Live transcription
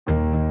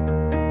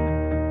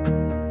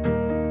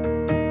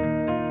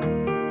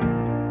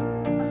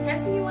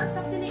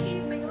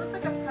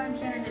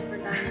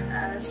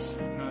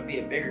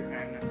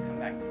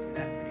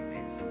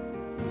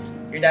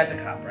Your dad's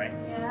a cop, right?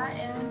 Yeah,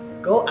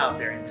 and Go out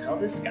there and tell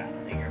this guy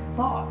that your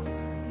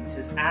boss needs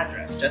his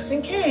address just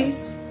in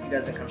case he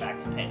doesn't come back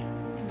to pay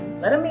you.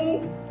 Let him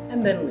eat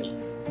and then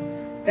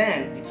leave.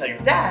 Then you tell your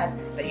dad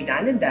that he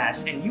dined and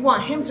dashed and you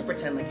want him to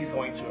pretend like he's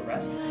going to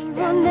arrest him.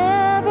 Will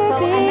never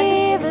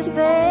be the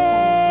same.